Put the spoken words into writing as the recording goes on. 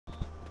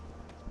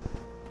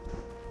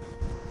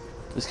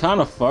It's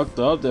kind of fucked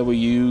up that we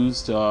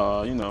used, you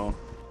know,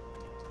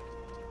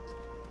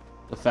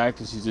 the fact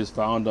that she just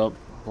found out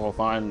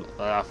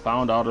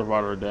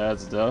about her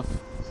dad's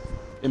death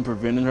and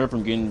preventing her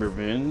from getting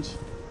revenge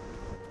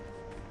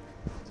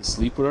to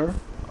sleep with her.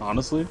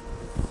 Honestly,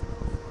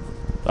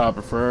 I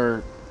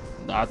prefer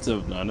not to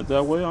have done it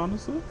that way,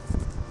 honestly.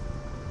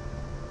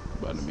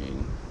 But I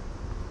mean,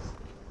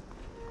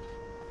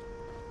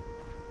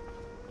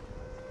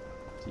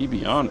 to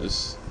be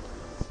honest,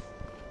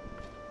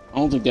 I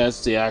don't think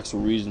that's the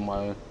actual reason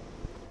why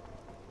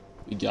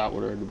we got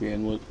with her to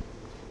begin with.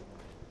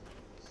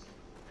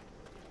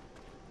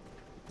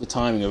 The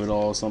timing of it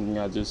all is something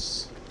I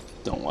just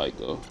don't like,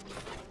 though.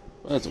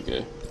 But that's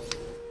okay.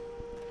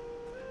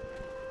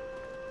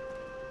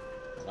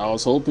 I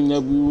was hoping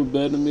that we would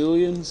bet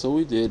Amelia, and so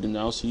we did, and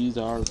now she's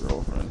our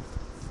girlfriend.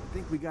 I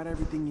think we got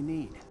everything you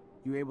need.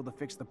 You able to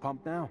fix the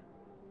pump now?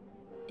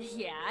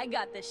 Yeah, I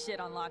got this shit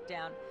on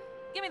lockdown.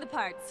 Give me the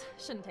parts.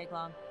 Shouldn't take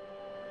long.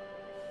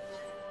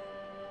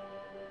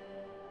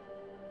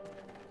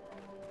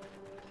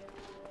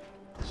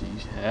 She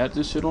had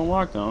this shit on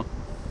lockdown.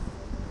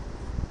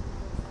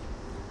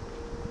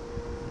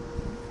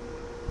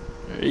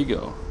 There you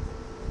go.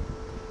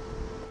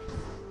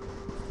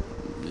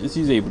 And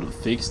she's able to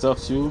fix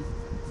stuff too.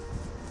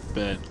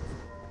 Bet.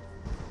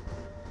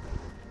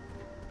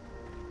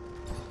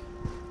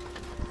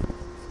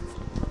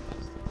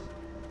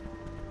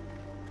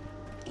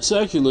 Let's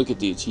actually look at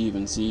the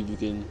achievement, see if you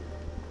can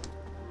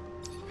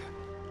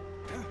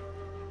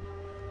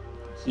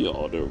see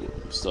all the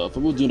stuff.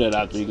 And we'll do that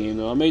after the game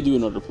though. I may do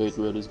another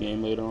playthrough of this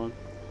game later on.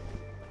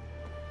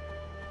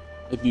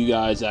 If you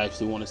guys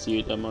actually want to see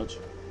it that much.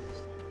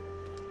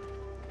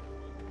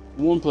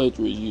 One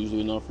playthrough is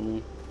usually enough for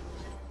me.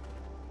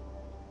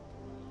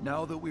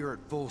 Now that we are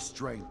at full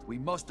strength, we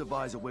must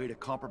devise a way to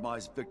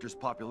compromise Viktor's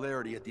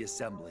popularity at the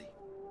Assembly.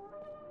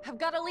 I've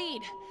got a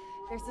lead.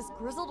 There's this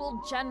grizzled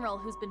old general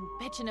who's been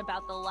bitching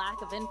about the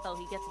lack of info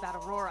he gets about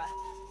Aurora.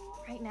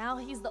 Right now,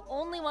 he's the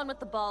only one with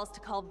the balls to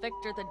call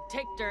Viktor the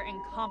Dictator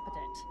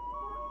incompetent.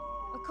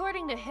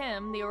 According to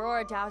him, the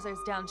Aurora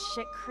Dowser's down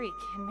shit creek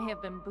and may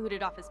have been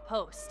booted off his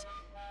post.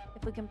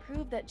 If we can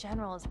prove that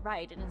General is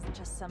right and isn't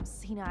just some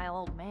senile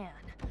old man,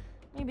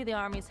 maybe the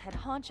Army's head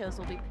honchos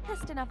will be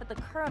pissed enough at the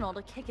Colonel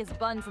to kick his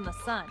buns in the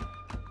sun.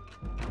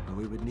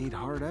 We would need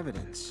hard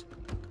evidence.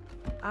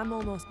 I'm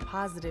almost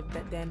positive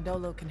that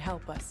Dandolo can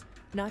help us.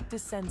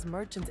 Noctis sends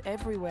merchants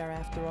everywhere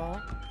after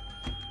all.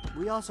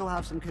 We also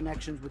have some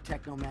connections with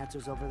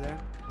Technomancers over there.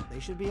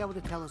 They should be able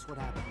to tell us what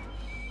happened.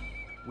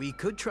 We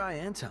could try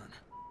Anton.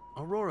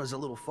 Aurora's a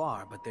little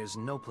far, but there's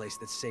no place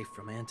that's safe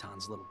from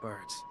Anton's little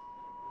birds.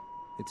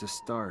 It's a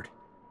start.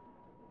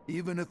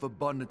 Even if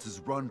abundance is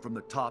run from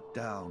the top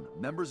down,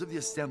 members of the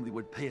Assembly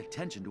would pay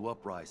attention to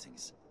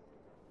uprisings.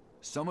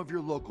 Some of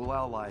your local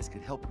allies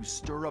could help you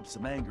stir up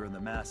some anger in the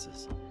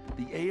masses.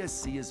 The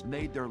ASC has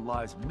made their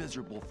lives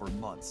miserable for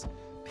months.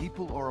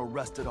 People are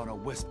arrested on a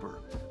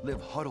whisper,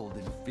 live huddled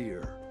in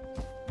fear.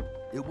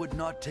 It would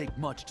not take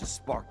much to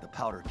spark the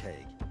powder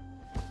keg.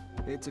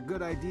 It's a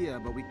good idea,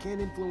 but we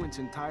can't influence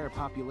entire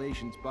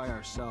populations by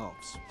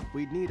ourselves.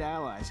 We'd need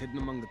allies hidden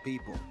among the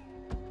people.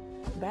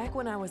 Back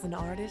when I was an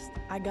artist,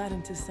 I got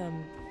into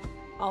some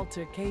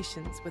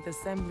altercations with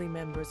Assembly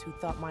members who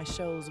thought my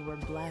shows were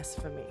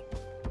blasphemy.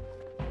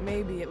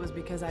 Maybe it was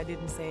because I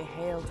didn't say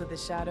Hail to the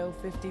Shadow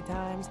 50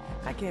 times.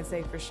 I can't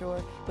say for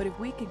sure, but if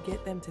we could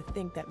get them to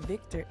think that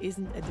Viktor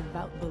isn't a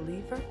devout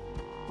believer,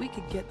 we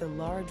could get the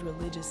large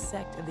religious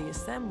sect of the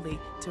Assembly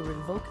to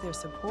revoke their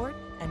support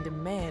and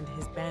demand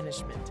his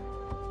banishment.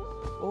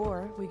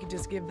 Or we could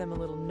just give them a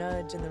little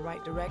nudge in the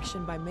right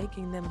direction by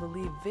making them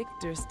believe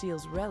Viktor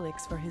steals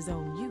relics for his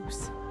own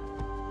use.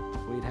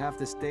 We'd have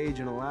to stage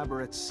an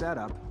elaborate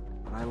setup,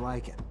 but I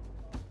like it.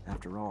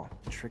 After all,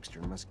 the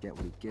trickster must get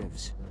what he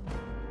gives.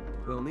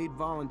 We'll need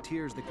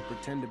volunteers that can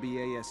pretend to be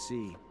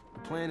ASC. The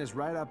plan is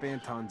right up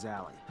Anton's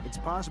alley. It's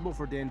possible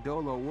for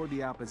Dandolo or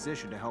the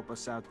opposition to help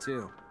us out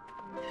too.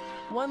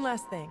 One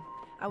last thing.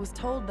 I was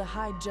told the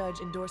High Judge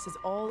endorses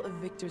all of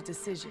Viktor's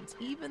decisions,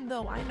 even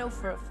though I know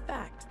for a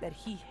fact that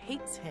he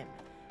hates him,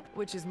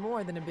 which is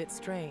more than a bit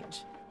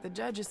strange. The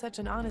judge is such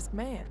an honest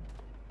man.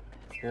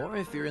 Or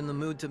if you're in the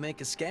mood to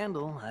make a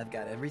scandal, I've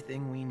got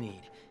everything we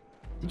need.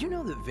 Did you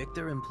know that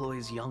Viktor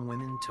employs young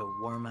women to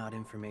worm out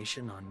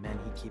information on men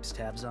he keeps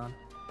tabs on?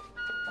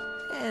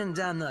 And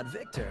I'm not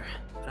Viktor,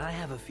 but I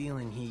have a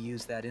feeling he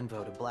used that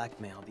info to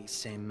blackmail these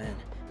same men.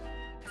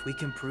 If we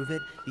can prove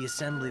it, the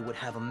Assembly would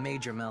have a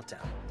major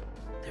meltdown.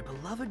 Their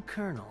beloved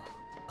colonel,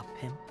 a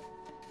pimp?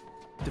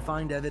 To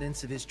find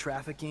evidence of his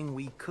trafficking,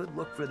 we could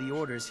look for the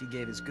orders he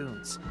gave his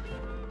goons.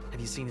 Have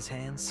you seen his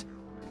hands?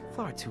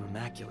 Far too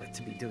immaculate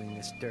to be doing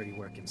this dirty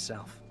work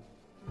himself.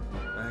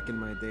 Back in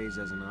my days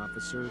as an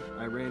officer,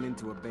 I ran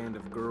into a band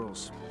of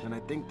girls, and I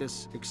think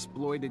this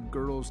exploited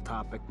girls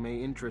topic may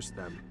interest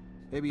them.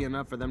 Maybe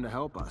enough for them to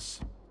help us.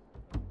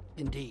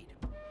 Indeed.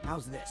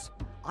 How's this?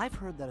 I've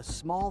heard that a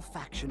small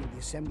faction of the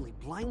Assembly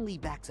blindly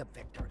backs up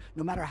Viktor,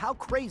 no matter how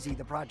crazy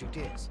the project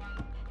is.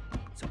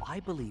 So I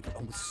believe it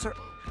almost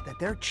certain that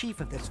their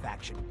chief of this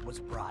faction was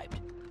bribed.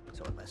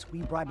 So unless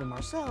we bribe him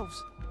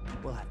ourselves,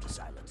 we'll have to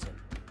silence him.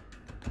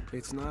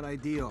 It's not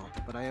ideal,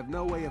 but I have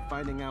no way of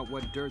finding out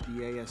what dirt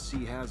the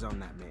ASC has on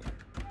that man.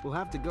 We'll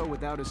have to go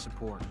without his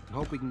support and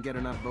hope we can get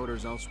enough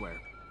voters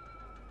elsewhere.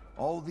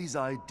 All these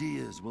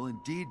ideas will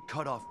indeed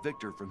cut off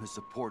Viktor from his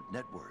support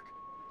network.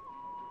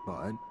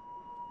 But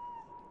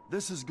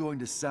This is going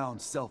to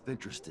sound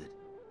self-interested,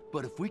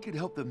 but if we could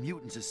help the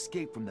mutants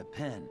escape from the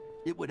pen,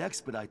 it would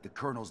expedite the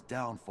Colonel's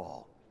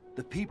downfall.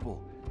 The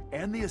people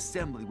and the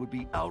Assembly would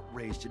be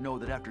outraged to know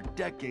that after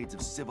decades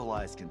of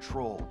civilized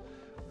control,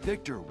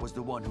 Viktor was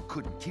the one who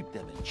couldn't keep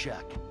them in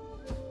check.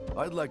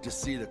 I'd like to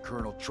see the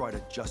Colonel try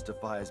to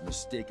justify his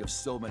mistake of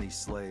so many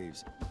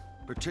slaves,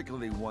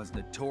 particularly ones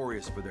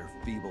notorious for their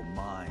feeble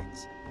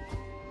minds.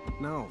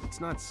 no, it's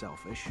not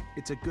selfish.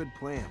 It's a good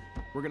plan.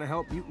 We're gonna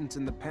help mutants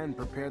in the pen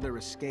prepare their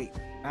escape.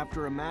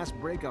 After a mass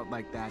breakout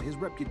like that, his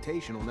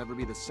reputation will never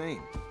be the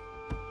same.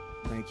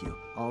 Thank you,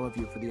 all of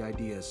you, for the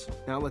ideas.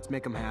 Now let's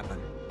make them happen.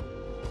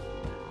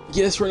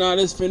 Guess we're not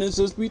as finished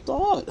as we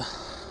thought.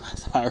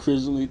 As I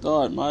originally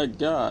thought. My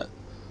God.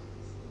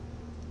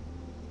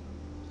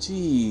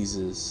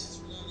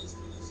 Jesus.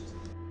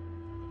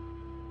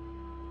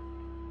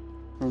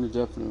 From the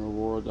definite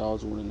reward,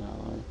 Dodge win an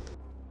ally.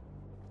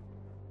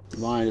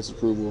 Divine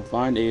disapproval.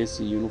 Find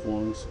ASC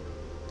uniforms.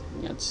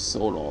 I got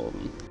sold all of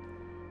them.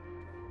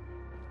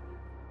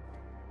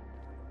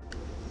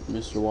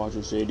 Mr.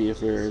 Watcher, Shady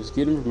Affairs.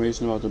 Get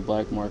information about the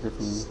black market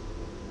from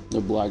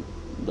the Black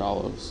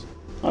Dollars.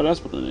 Oh,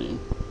 that's what the name.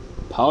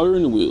 Powder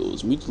in the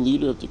Wheels. Meet the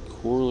leader of the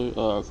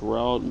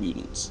corralled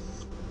mutants.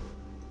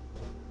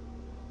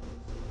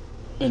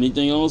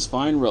 Anything else?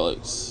 Find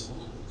relics.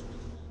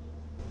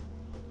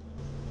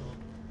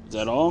 Is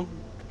that all?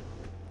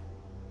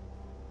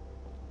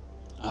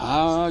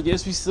 I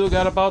guess we still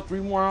got about 3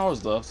 more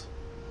hours left.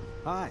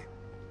 Hi.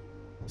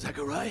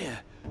 Zachariah,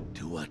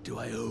 to what do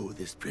I owe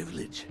this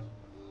privilege?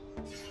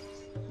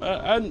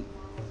 I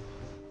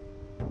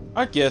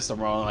guess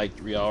around like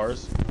 3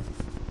 hours.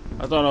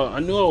 I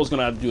knew I was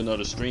gonna have to do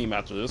another stream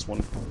after this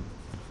one.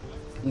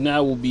 And that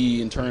will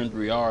be in turn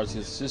 3 hours,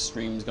 because this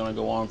stream is gonna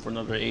go on for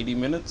another 80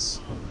 minutes,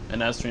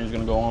 and that stream is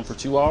gonna go on for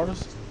 2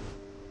 hours.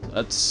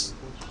 That's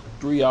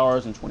 3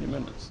 hours and 20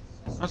 minutes.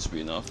 That should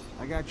be enough.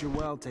 I got your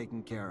well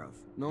taken care of.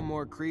 No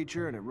more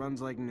creature, and it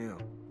runs like new.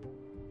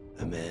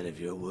 A man of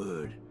your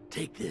word.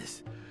 Take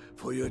this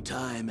for your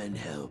time and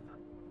help.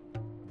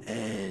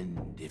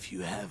 And if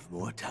you have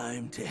more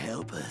time to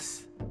help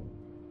us,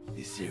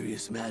 a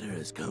serious matter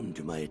has come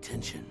to my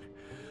attention.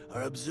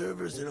 Our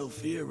observers in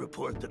Ophir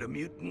report that a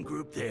mutant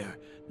group there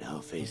now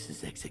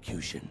faces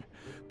execution.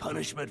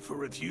 Punishment for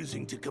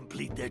refusing to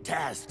complete their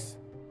tasks.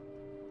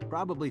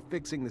 Probably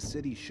fixing the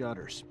city's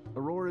shutters.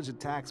 Aurora's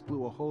attacks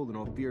blew a hole in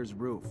Ophir's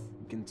roof,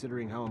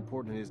 considering how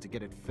important it is to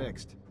get it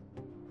fixed.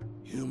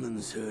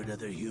 Humans hurt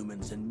other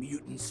humans and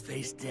mutants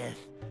face death.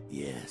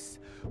 Yes,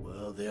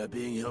 while they are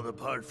being held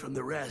apart from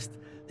the rest,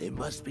 they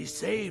must be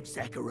saved,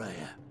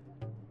 Zachariah.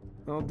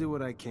 I'll do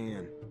what I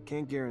can.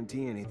 Can't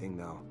guarantee anything,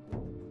 though.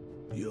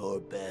 Your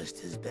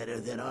best is better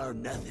than our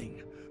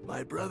nothing.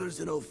 My brothers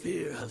in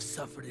Ophir have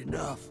suffered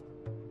enough.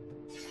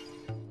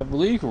 I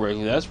believe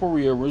correctly, that's where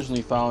we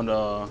originally found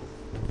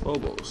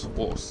Phobos.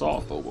 Well, saw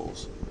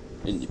Phobos.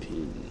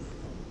 Independent.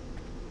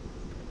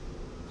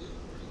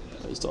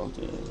 Let's talk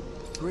to him.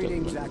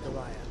 Greetings,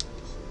 Zachariah.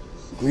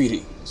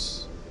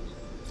 Greetings.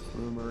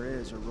 Rumor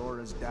is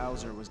Aurora's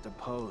dowser was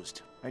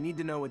deposed. I need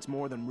to know it's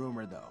more than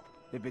rumor, though.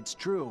 If it's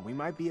true, we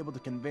might be able to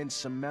convince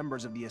some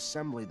members of the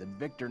Assembly that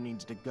Viktor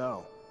needs to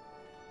go.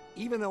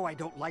 Even though I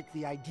don't like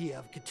the idea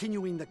of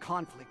continuing the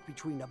conflict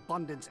between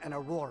Abundance and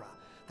Aurora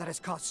that has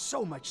caused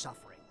so much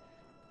suffering,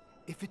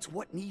 if it's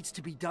what needs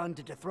to be done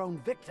to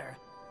dethrone Viktor,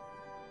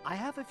 I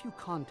have a few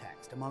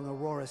contacts among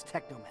Aurora's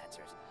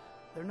Technomancers.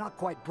 They're not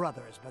quite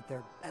brothers, but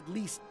they're at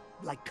least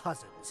like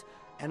cousins,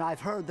 and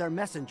I've heard their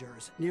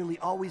messengers nearly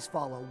always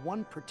follow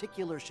one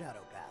particular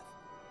shadow path.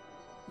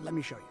 Let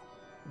me show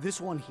you.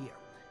 This one here.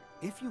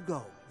 If you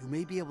go, you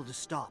may be able to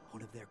stop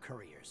one of their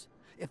couriers.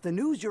 If the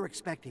news you're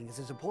expecting is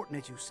as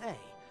important as you say,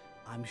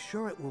 I'm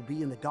sure it will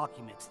be in the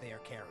documents they are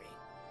carrying.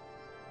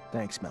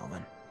 Thanks,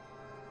 Melvin.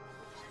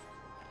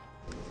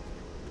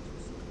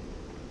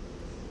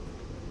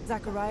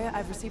 Zachariah,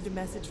 I've received a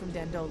message from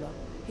Dandolo.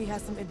 He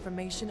has some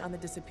information on the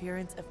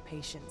disappearance of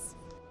patients.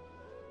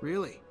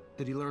 Really?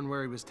 Did he learn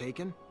where he was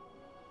taken?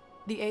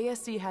 The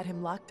ASC had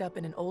him locked up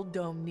in an old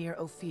dome near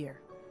Ophir.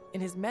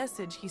 In his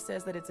message, he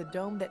says that it's a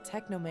dome that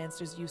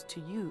Technomancers used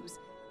to use.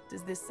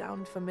 Does this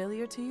sound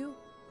familiar to you?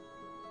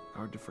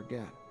 Hard to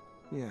forget.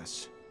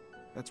 Yes.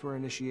 That's where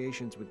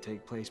initiations would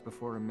take place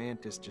before a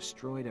mantis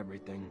destroyed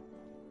everything.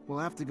 We'll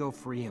have to go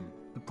free him.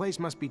 The place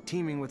must be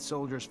teeming with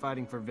soldiers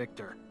fighting for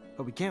Viktor.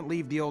 But we can't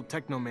leave the old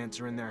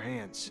Technomancer in their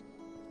hands.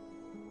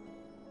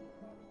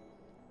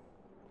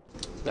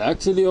 Back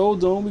to the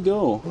old dome we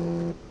go.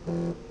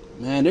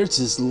 Man, they're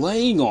just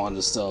laying on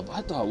the stuff.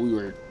 I thought we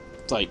were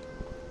like,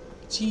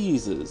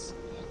 Jesus,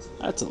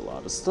 that's a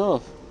lot of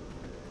stuff.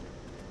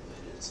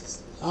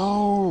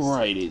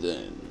 Alrighty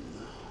then.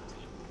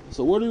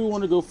 So where do we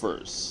want to go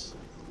first?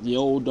 The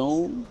old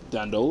dome?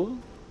 Dandola?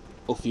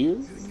 Ophir?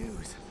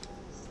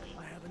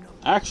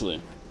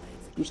 Actually,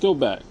 let's go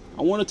back.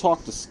 I want to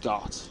talk to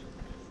Scott.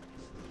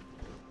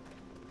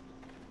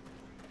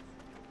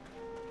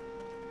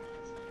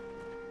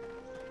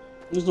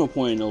 There's no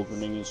point in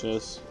opening the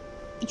chest.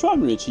 It's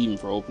probably an achievement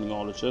for opening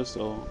all the chests,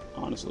 though,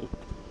 honestly.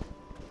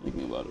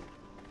 Thinking about it.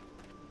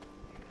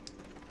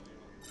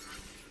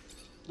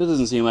 That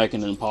doesn't seem like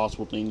an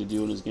impossible thing to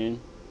do in this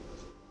game.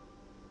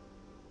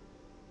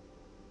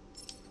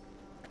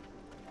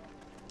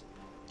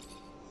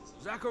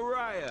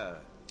 Zachariah!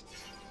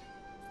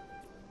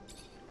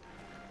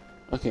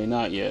 Okay,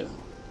 not yet.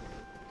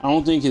 I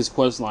don't think his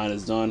quest line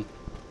is done.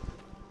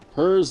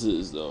 Hers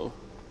is, though.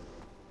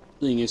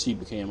 Thing is, she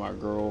became our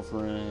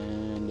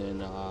girlfriend,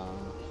 and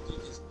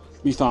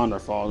we found our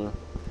father.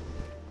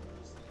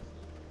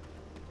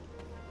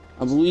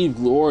 I believe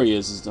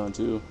Gloria's is done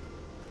too.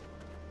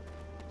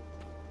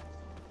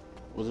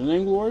 Was her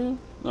name Gloria?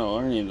 No,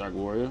 her name's not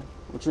Gloria.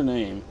 What's her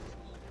name?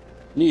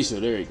 Nisha,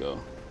 there you go.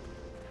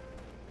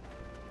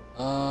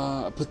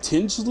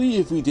 Potentially,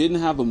 if we didn't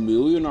have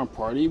Amelia in our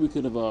party, we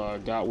could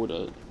have got with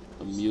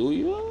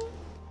Amelia?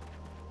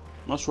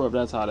 I'm not sure if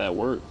that's how that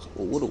works,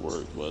 or would have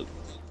worked, but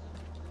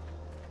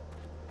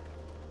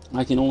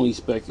I can only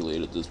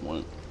speculate at this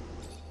point.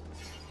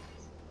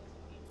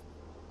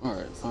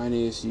 Alright, find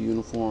ASU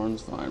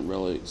uniforms, find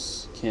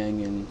relics,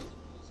 canyon,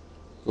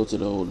 go to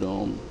the old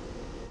dome.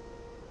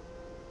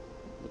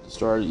 At the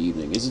start of the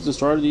evening. Is it the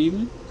start of the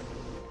evening?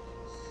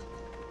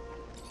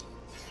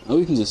 Oh,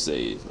 we can just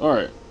save.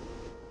 Alright.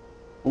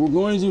 What we're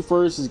going to do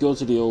first is go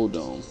to the old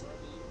dome.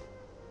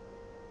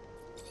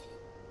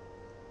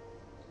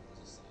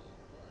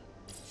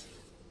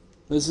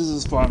 This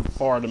is by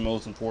far the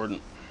most important.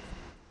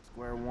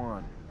 Square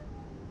one.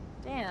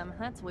 Damn,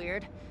 that's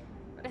weird.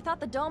 But I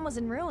thought the dome was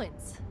in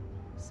ruins.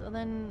 So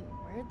then,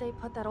 where'd they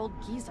put that old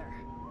geezer?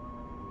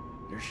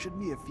 There should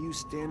be a few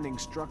standing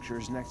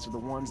structures next to the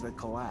ones that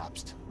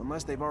collapsed.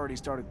 Unless they've already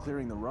started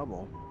clearing the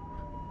rubble.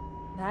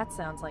 That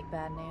sounds like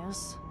bad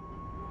news.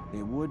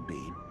 It would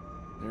be.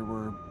 There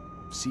were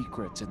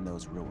secrets in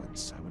those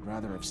ruins. I would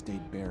rather have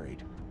stayed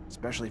buried.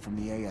 Especially from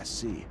the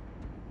ASC.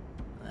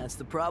 That's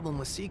the problem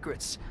with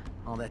secrets.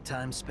 All that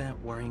time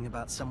spent worrying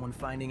about someone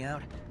finding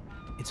out.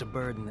 It's a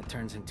burden that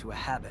turns into a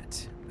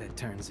habit, that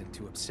turns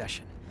into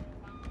obsession.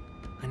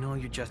 I know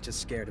you're just as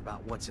scared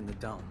about what's in the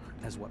dome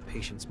as what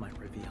patience might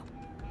reveal.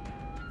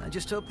 I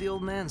just hope the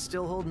old man's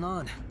still holding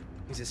on.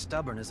 He's as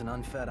stubborn as an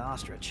unfed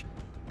ostrich.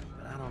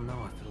 But I don't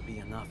know if it'll be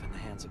enough in the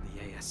hands of the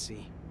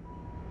ASC.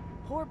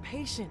 Poor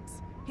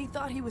Patience. He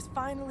thought he was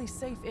finally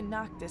safe in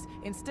Noctis.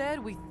 Instead,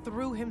 we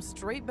threw him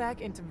straight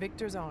back into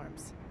Viktor's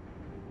arms.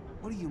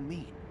 What do you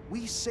mean?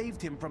 We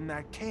saved him from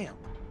that camp.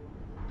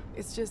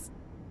 It's just,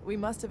 we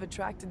must have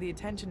attracted the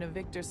attention of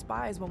Viktor's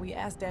spies when we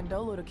asked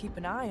Dandolo to keep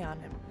an eye on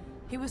him.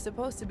 He was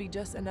supposed to be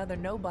just another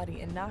nobody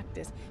in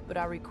Noctis, but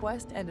our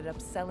request ended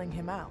up selling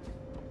him out.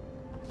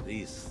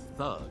 These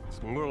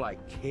thugs, more like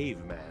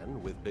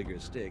cavemen with bigger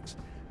sticks,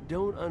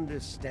 don't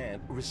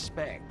understand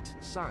respect,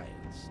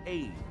 science,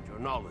 age, or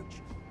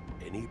knowledge.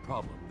 Any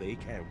problem they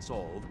can't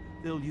solve,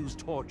 they'll use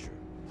torture.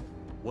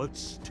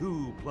 What's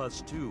 2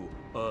 + 2?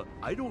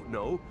 I don't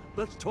know.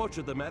 Let's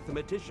torture the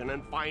mathematician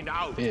and find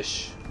out.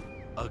 Fish.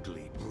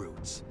 Ugly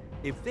brutes.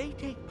 If they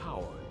take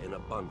power in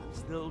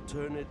abundance, they'll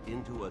turn it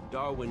into a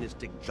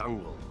Darwinistic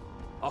jungle.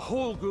 A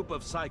whole group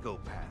of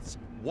psychopaths,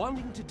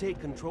 wanting to take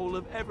control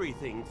of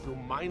everything through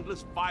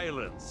mindless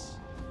violence.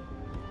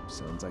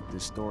 Sounds like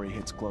this story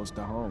hits close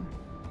to home.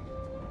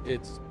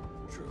 It's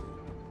true.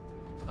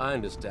 I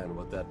understand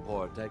what that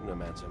poor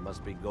Technomancer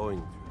must be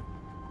going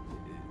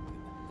through.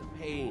 The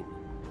pain.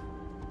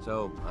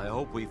 So, I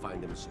hope we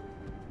find him soon.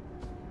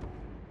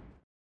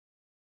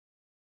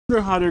 I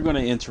wonder how they're going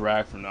to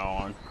interact from now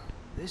on.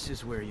 This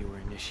is where you were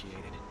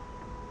initiated.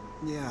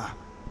 Yeah,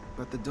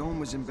 but the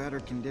dome was in better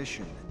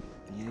condition.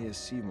 The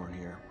ASC weren't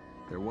here.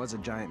 There was a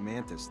giant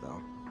mantis,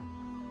 though.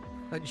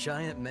 A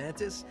giant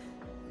mantis?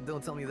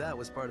 Don't tell me that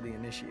was part of the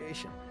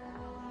initiation.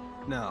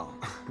 No,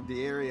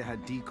 the area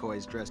had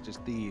decoys dressed as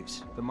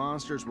thieves. The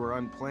monsters were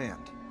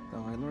unplanned,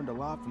 though I learned a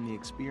lot from the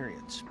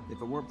experience.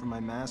 If it weren't for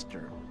my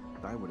master,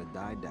 I would have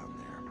died down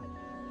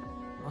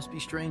there. Must be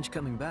strange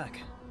coming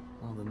back.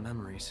 All the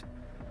memories.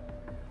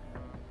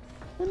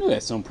 I knew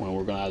at some point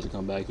we're going to have to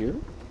come back here.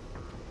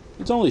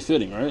 It's only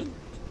fitting, right?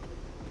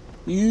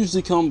 You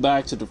usually come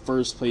back to the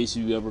first place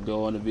you ever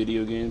go in a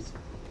video game.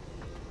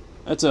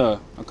 That's a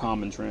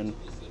common trend,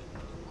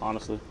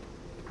 honestly.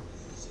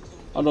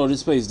 Although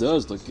this place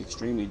does look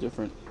extremely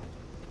different.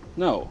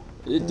 No,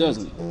 it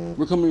doesn't.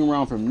 We're coming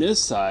around from this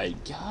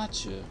side.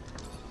 Gotcha.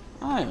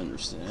 I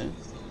understand.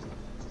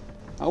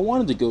 I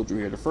wanted to go through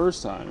here the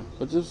first time,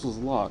 but this was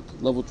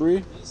locked. Level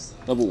 3?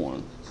 Level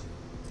 1.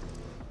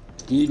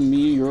 Give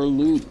me your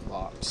loot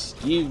box.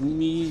 Give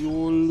me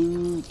your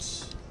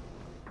loot.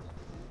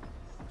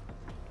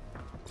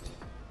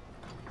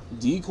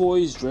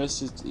 Decoys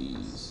dressed as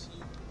thieves.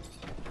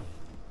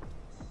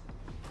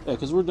 Yeah,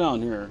 because we're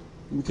down here.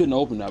 We couldn't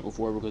open that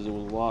before because it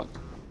was locked.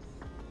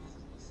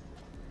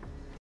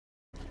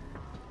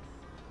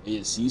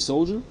 ASC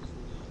soldier?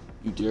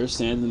 You dare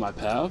stand in my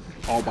path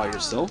all by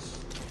yourself?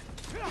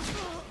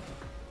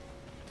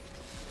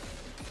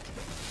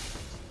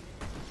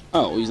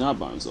 Oh, he's not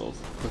by himself,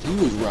 but he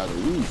was rather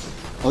weak.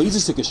 Oh, he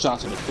just took a shot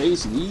to the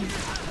face and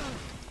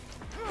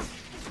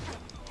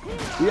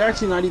we're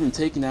actually not even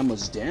taking that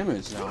much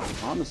damage now,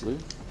 honestly.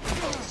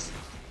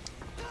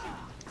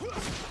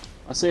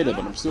 I say that,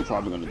 but I'm still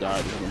probably gonna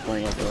die because I'm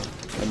playing like a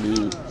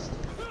noob.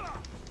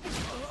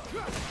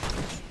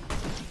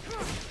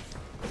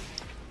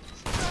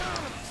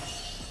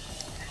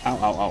 Ow,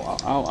 ow, ow, ow,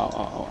 ow, ow,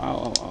 ow,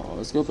 ow, ow, ow.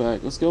 Let's go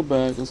back, let's go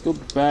back, let's go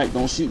back.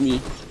 Don't shoot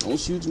me. Don't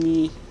shoot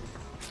me.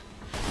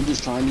 I'm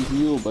just trying to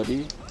heal,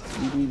 buddy.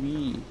 Leave me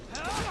be.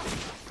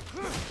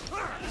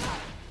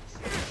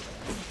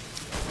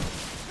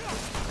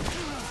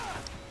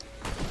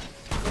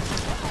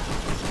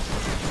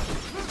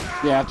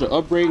 Yeah, after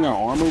upgrading our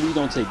armor, we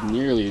don't take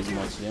nearly as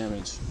much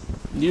damage.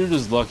 You're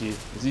just lucky,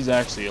 because he's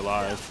actually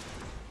alive.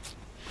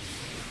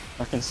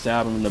 I can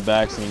stab him in the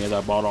back, seeing as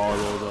I bought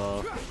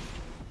all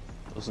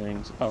those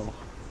things. Oh.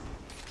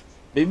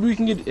 Maybe we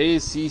can get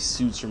ASC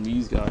suits from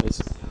these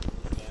guys.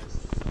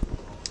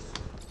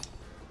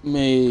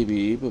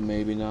 Maybe, but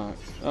maybe not.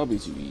 That'll be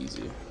too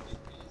easy.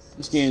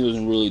 This game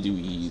doesn't really do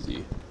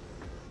easy.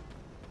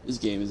 This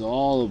game is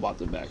all about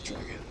the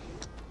backtracking.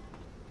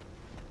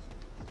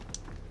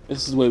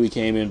 This is the way we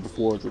came in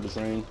before through the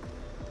train.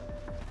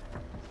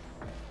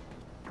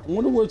 I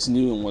wonder what's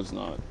new and what's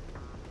not.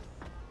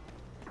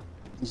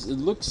 It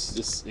looks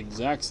just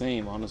exact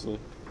same, honestly.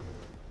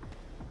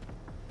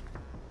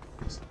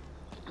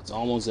 It's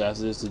almost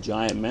as if the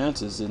giant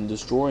mantis didn't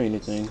destroy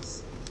anything.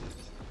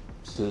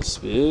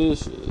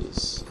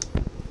 Suspicious.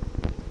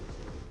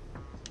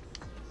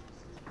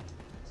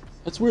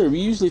 That's weird. We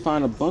usually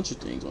find a bunch of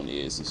things on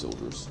the ASC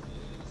soldiers.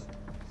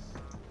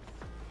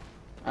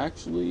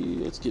 Actually,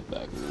 let's get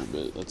back a little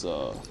bit. Let's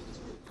I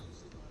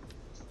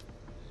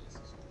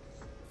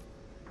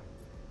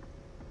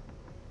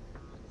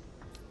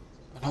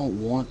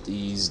don't want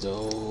these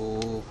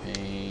though.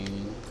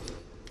 Pain.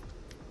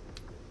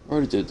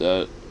 Already did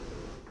that.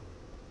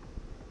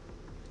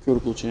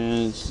 Critical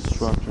chance,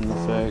 destruction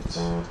effect.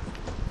 I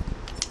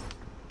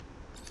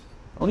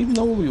don't even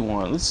know what we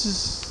want. Let's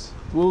just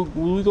will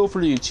we go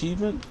for the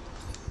achievement?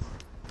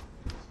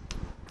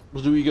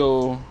 Or do we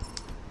go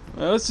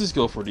let's just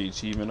go for the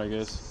achievement, I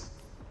guess.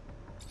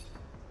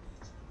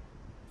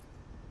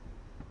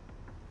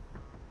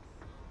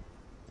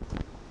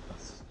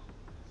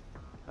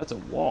 That's a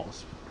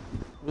wasp.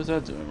 What is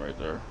that doing right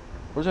there?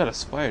 Or is that a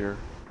spider?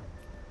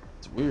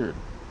 It's weird.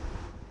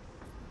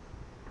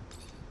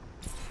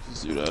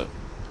 Let's do that.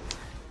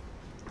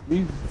 Let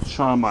me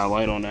shine my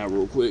light on that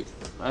real quick.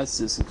 That's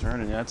just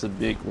eternity. That's a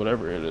big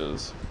whatever it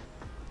is.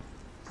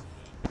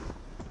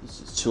 It's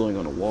just chilling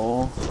on the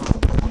wall.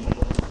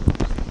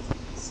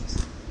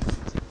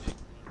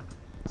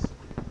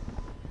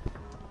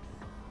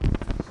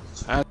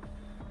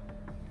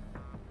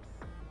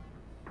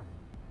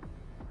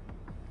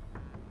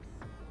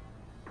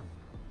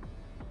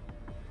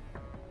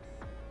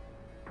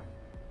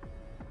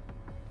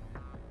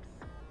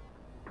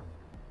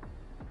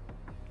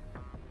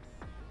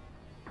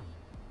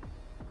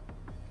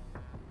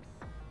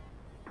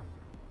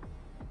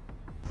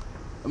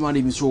 I'm not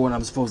even sure what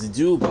I'm supposed to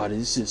do about it.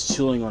 It's just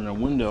chilling on the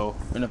window,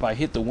 and if I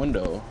hit the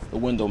window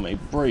may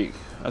break.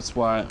 That's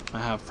why I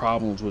have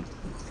problems with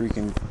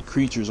freaking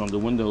creatures on the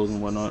windows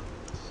and whatnot,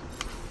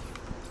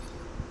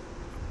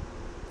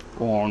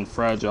 or on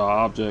fragile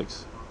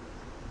objects.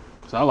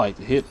 Cause I like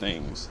to hit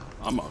things.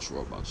 I'm not sure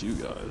about you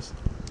guys.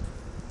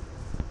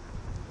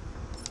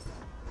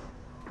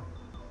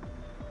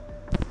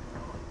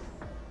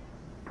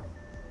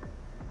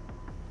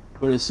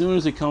 But as soon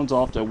as it comes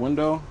off that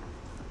window,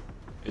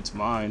 it's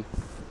mine.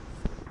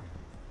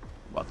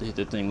 About to hit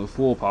the thing with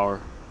full power.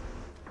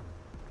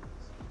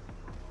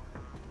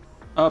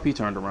 Up, he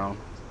turned around.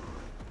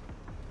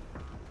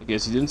 I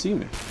guess he didn't see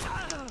me.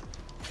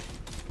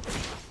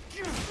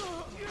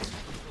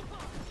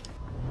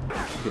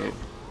 Okay.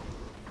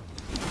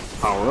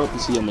 Power up and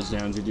see how much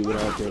damage you do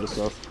without the other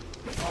stuff.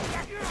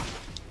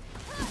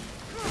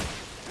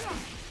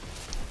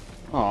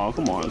 Oh,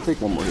 come on,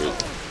 take one more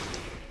hit.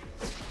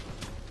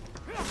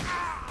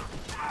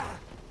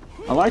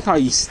 I like how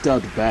you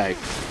stuck back.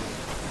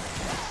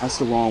 That's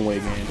the wrong way,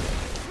 man.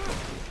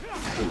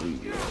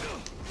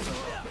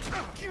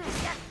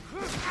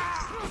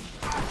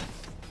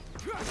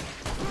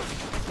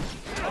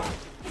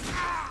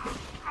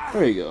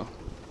 There you go.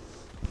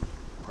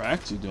 We're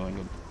actually doing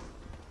it.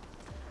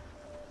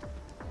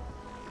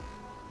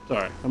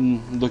 Sorry,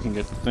 I'm looking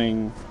at the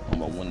thing on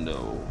my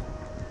window.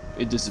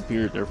 It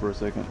disappeared there for a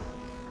second.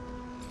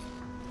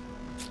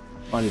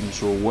 Not even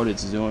sure what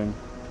it's doing.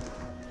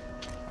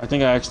 I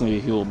think I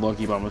actually healed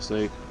Lucky by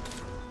mistake.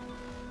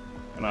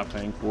 I'm not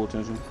paying full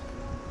attention.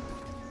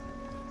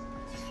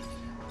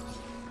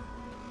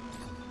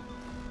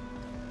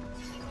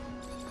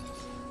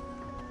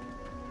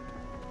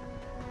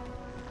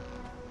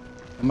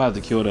 I'm about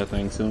to kill that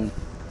thing soon.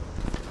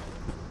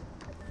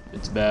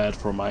 It's bad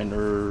for my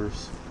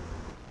nerves.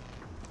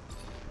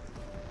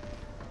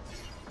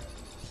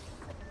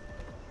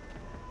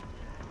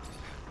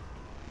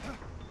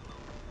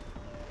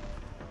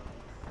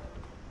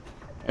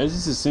 This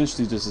is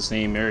essentially just the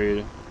same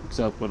area,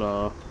 except with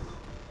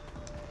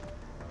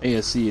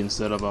ASC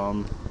instead of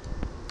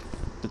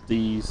the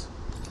thieves.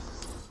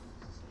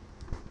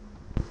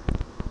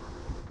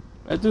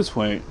 At this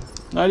point,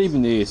 not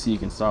even the ASC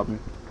can stop me.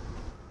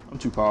 I'm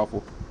too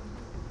powerful.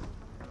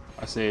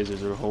 I say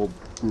there's a whole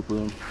group of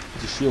them.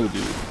 It's a shield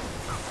dude.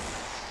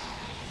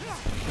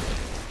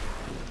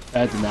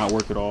 That did not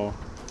work at all.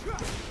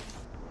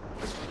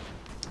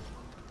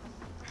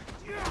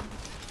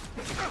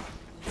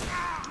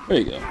 There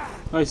you go.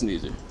 Nice and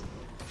easy.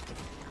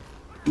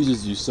 You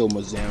just do so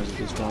much damage at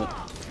this point.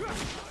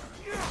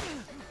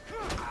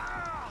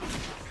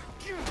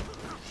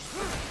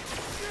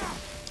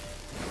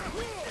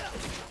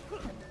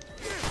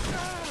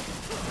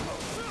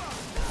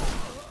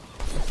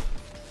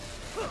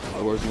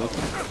 That works enough.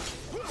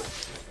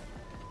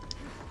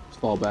 Let's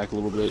fall back a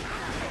little bit.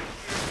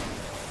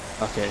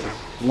 Okay,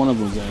 one of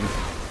them's in.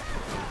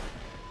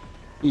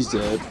 He's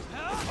dead.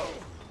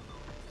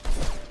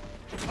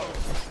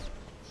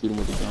 Shoot him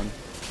with a gun.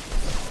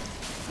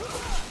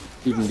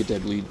 You can get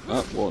that bleed.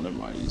 Oh, well, never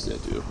mind. He's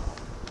dead too.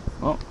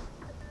 Well,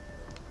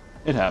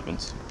 it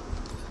happens.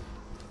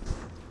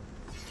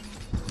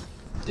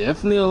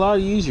 Definitely a lot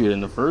easier than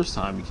the first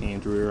time you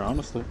came through here,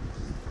 honestly.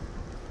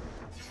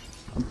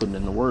 I'm putting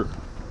in the work.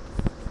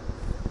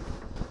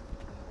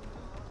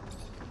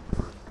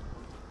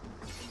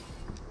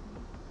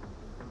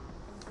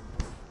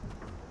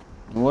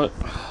 You know what?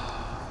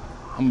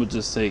 I'm gonna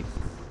just take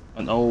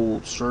an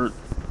old shirt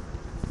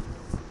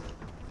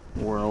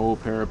or an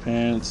old pair of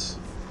pants.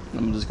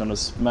 I'm just gonna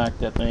smack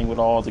that thing with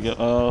all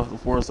the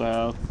force I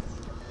have.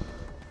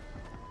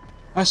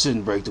 I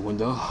shouldn't break the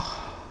window.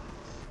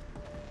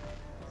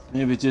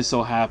 If it just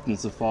so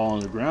happens to fall on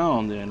the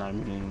ground, then I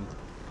mean,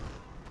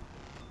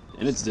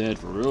 then it's dead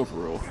for real, for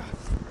real.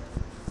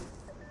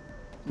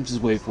 I'm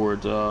just wait for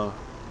it to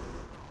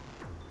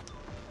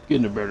get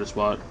in a better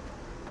spot.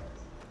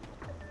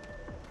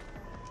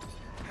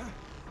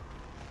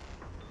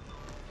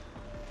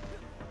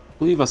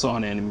 I believe I saw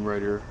an enemy right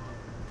here.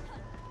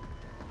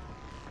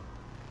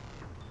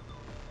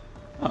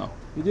 Oh,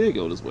 he did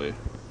go this way.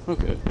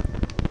 Okay.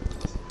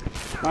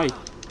 Bye.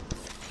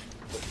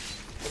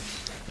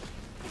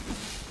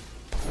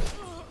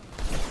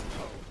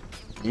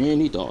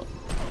 And he thought.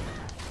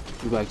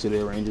 Go back to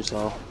the Ranger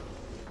saw.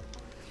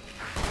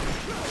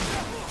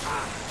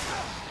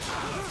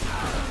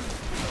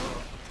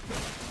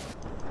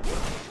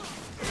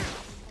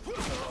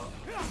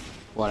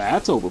 Well,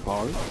 that's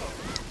overpowered.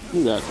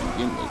 Look at that from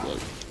begin with,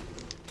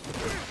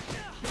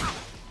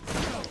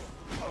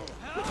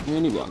 like.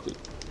 And he blocked it.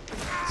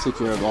 Take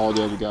care of all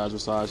the other guys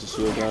besides the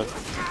shield guy.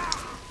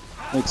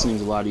 Makes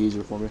things a lot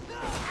easier for me.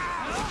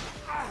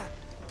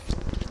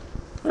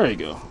 There you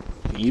go.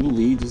 Can you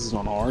believe this is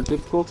on hard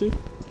difficulty?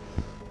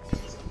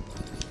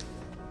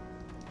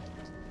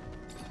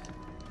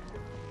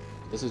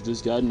 Guess I've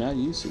just gotten that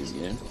used to this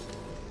game.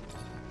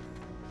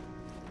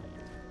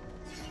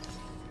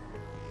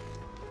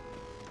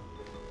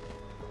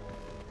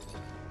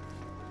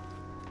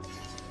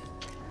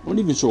 I'm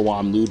not even sure why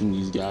I'm looting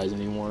these guys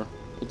anymore.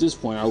 At this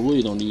point, I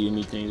really don't need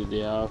anything that they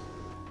have.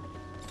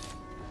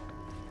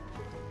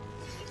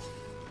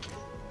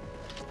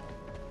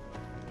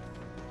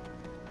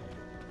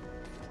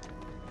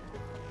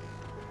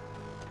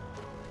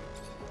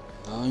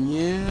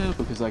 Yeah,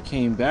 because I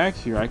came back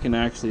here, I can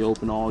actually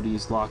open all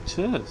these locked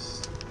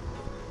chests.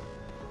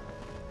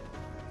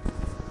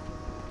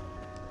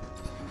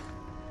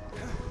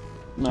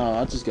 No,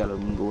 I just gotta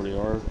remember where they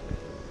are.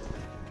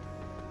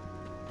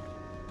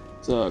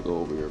 So I'll go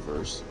over here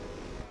first.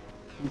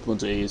 A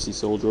bunch of ASC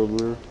soldier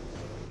over here.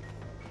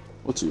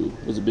 What's you?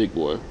 There's a big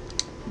boy.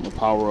 I'm gonna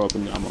power up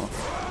and I'm gonna...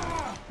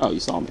 Oh, you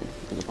saw me. I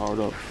think I powered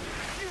up.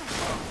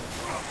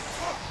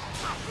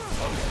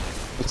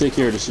 Let's take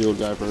care of the shield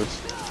guy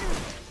first.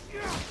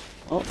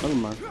 Oh, never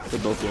mind. They're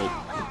both dead.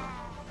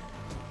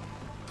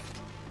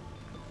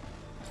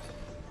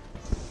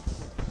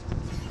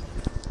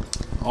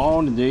 All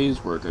in a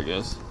day's work, I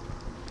guess.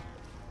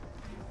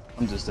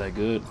 I'm just that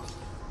good.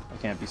 I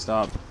can't be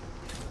stopped.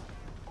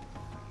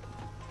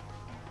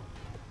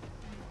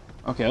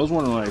 Okay, I was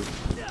wondering, like,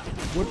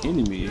 what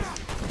enemy?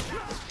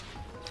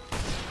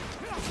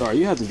 Sorry,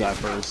 you have to die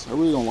first. I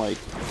really don't like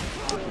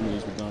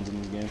enemies with guns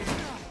in this game.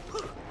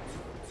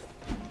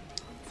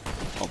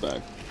 All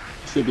back.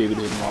 Should be able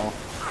to hit them all.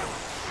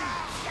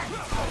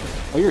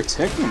 Oh, you're a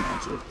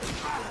Technomancer.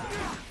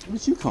 Where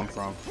did you come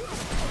from? You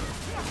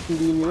can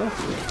be in your left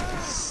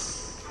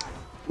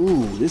here.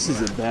 Ooh, this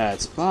is a bad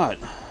spot.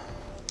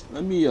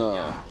 Let me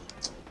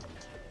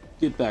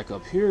get back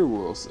up here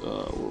real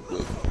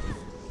quick.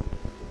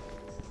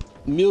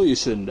 Amelia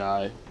shouldn't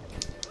die.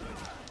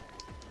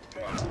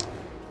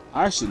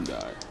 I shouldn't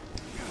die.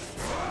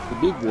 The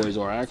big boys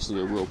are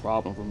actually a real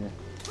problem for me.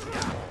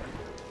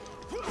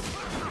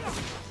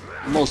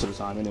 Most of the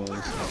time, anyways.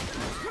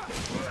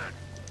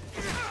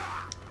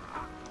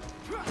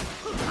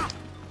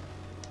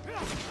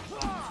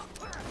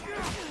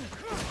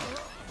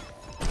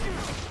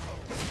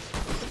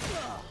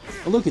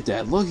 But look at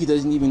that. Look, he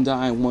doesn't even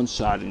die in one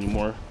shot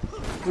anymore.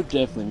 We're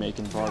definitely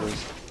making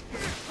progress.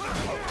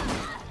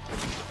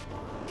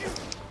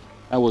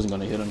 I wasn't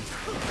gonna hit him.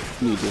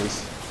 Need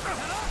this.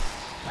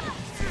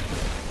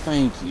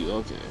 Thank you.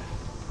 Okay.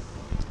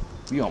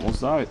 We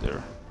almost died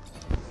there.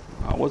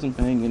 I wasn't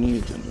paying any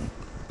attention.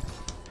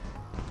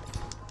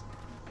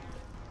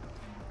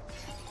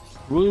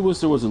 Really wish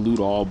there was a loot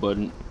all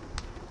button.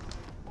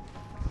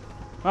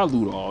 Not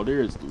loot all.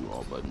 There is loot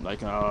all button.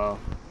 Like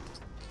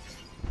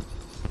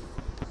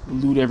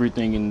loot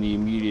everything in the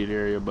immediate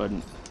area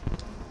button.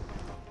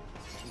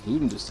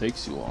 Looting just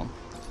takes too long.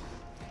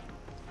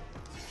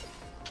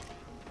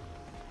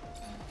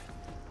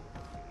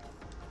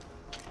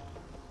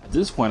 At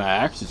this point, I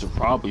actually should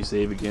probably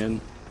save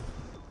again.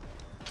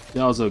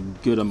 That was a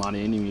good amount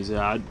of enemies that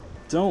I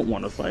don't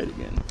want to fight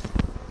again.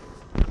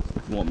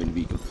 If you want me to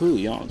be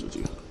completely honest with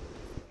you.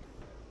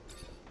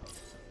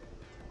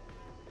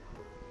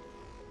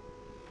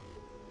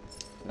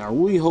 And I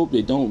really hope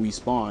they don't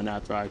respawn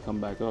after I come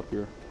back up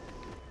here.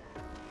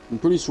 I'm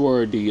pretty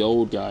sure the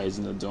old guy is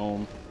in the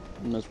dome,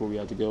 and that's where we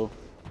have to go.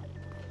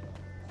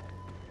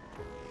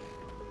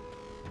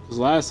 Because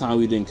last time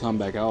we didn't come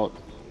back out,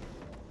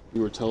 we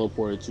were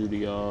teleported to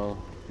the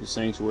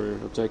sanctuary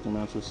of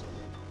Technomancers.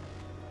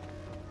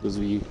 Because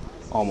we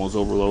almost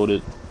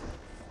overloaded,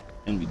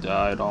 and we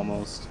died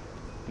almost.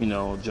 You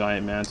know,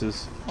 giant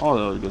mantis, all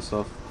the other good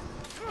stuff.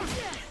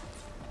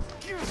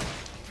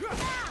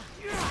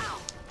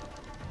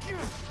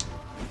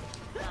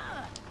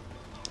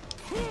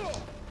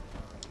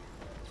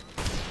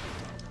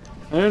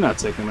 They're not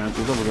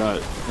Technomancers, I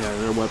forgot. Yeah,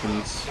 their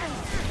weapons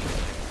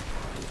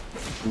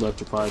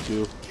electrify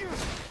too.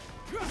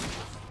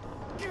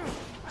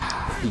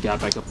 He got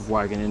back up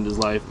before I can end his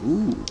life.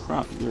 Ooh,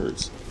 crap, it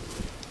hurts.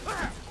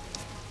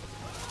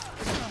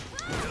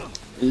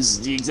 This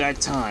is the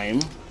exact time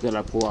that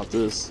I pull out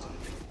this.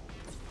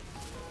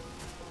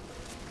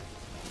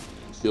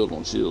 Shield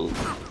on shield.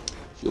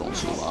 Shield on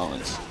shield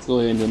violence. Go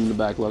ahead and hit him in the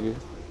back, Lucky.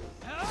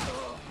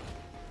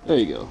 There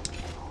you go.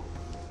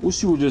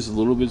 Wish you were just a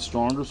little bit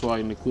stronger so I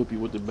can equip you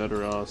with the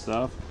better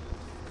stuff.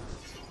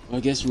 I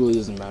guess it really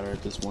doesn't matter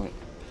at this point.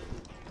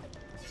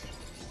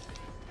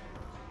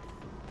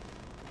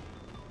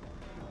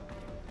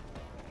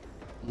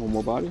 One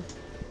more body.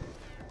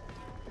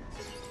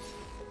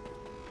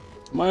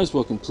 Might as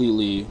well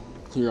completely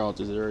clear out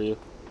this area.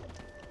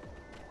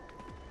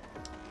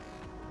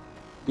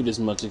 Get as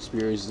much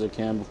experience as I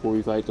can before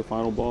we fight the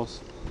final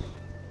boss.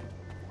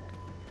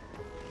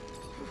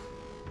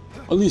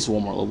 At least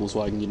one more level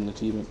so I can get an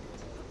achievement.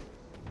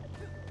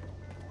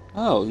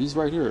 Oh, he's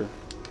right here.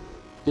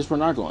 Guess we're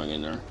not going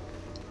in there.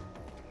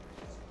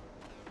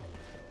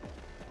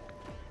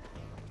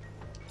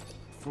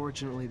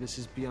 Fortunately, this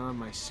is beyond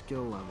my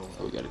skill level.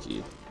 Oh, we got a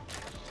key.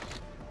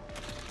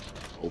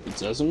 Open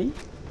sesame.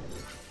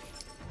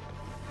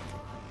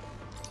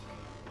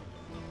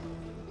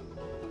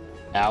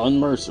 Alan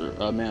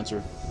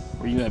Mancer,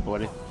 where you at,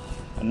 buddy?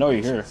 I know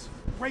you're here.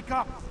 Wake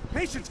up!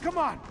 Patience, come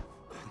on!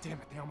 Damn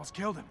it, they almost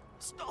killed him.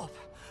 Stop!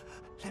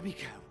 Let me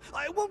go.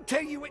 I won't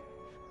tell you it.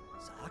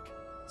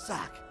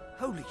 Zach,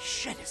 holy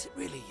shit, is it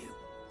really you?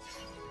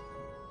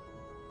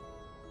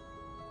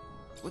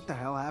 What the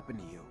hell happened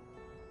to you?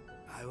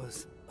 I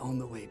was on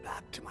the way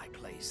back to my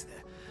place.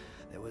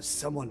 There was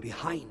someone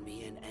behind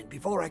me, and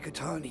before I could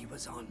turn, he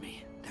was on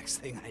me. Next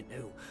thing I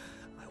knew,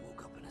 I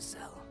woke up in a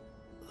cell.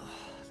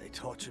 They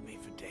tortured me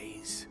for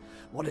days.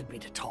 Wanted me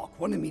to talk,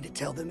 wanted me to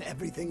tell them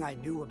everything I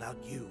knew about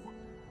you.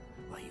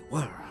 Where you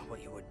were,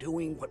 what you were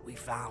doing, what we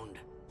found.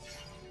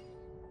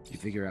 You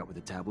figure out what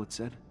the tablet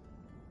said?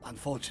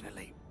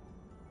 Unfortunately.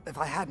 If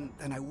I hadn't,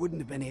 then I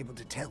wouldn't have been able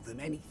to tell them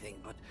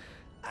anything, but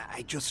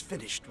I just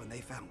finished when they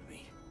found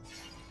me.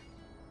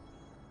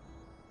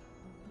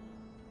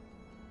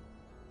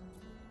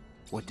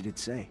 What did it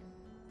say?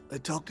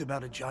 It talked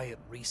about a giant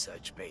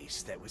research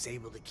base that was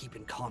able to keep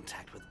in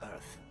contact with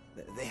Earth.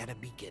 They had a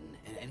beacon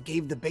and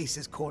gave the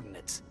base's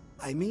coordinates.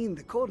 I mean,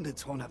 the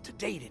coordinates weren't up to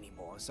date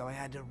anymore, so I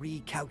had to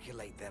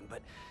recalculate them,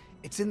 but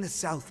it's in the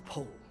South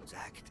Pole,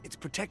 Zach. It's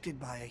protected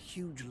by a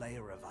huge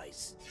layer of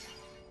ice.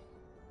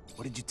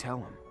 What did you tell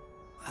him?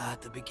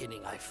 At the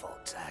beginning, I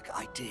fought, Zach.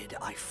 I did.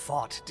 I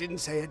fought. Didn't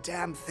say a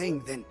damn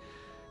thing. Then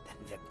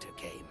Viktor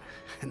came.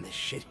 And the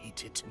shit he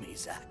did to me,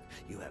 Zach,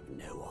 you have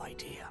no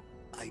idea.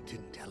 I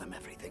didn't tell him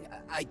everything.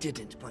 I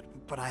didn't,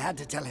 but I had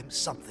to tell him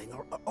something.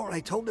 Or I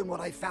told him what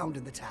I found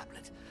in the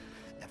tablet.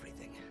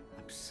 Everything.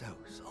 I'm so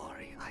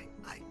sorry.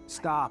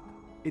 Stop.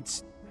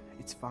 It's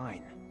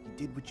fine. You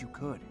did what you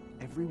could.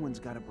 Everyone's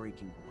got a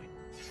breaking point.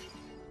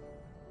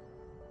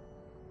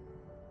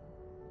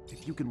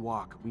 If you can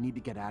walk, we need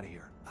to get out of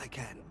here. I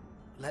can.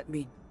 Let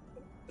me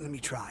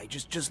try.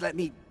 Just let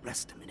me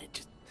rest a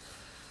minute.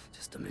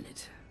 Just a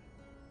minute.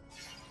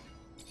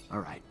 All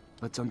right.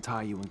 Let's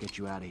untie you and get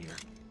you out of here.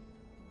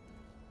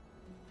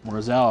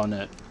 Where's Alan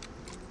at?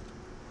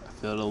 I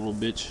that little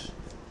bitch.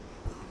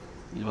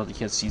 He's about to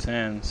catch these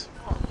hands.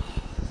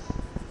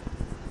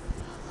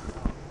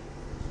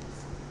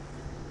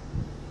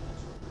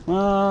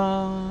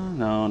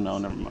 No,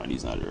 never mind.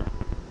 He's not here.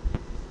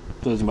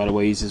 Judging by the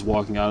way he's just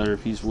walking out of there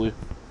peacefully.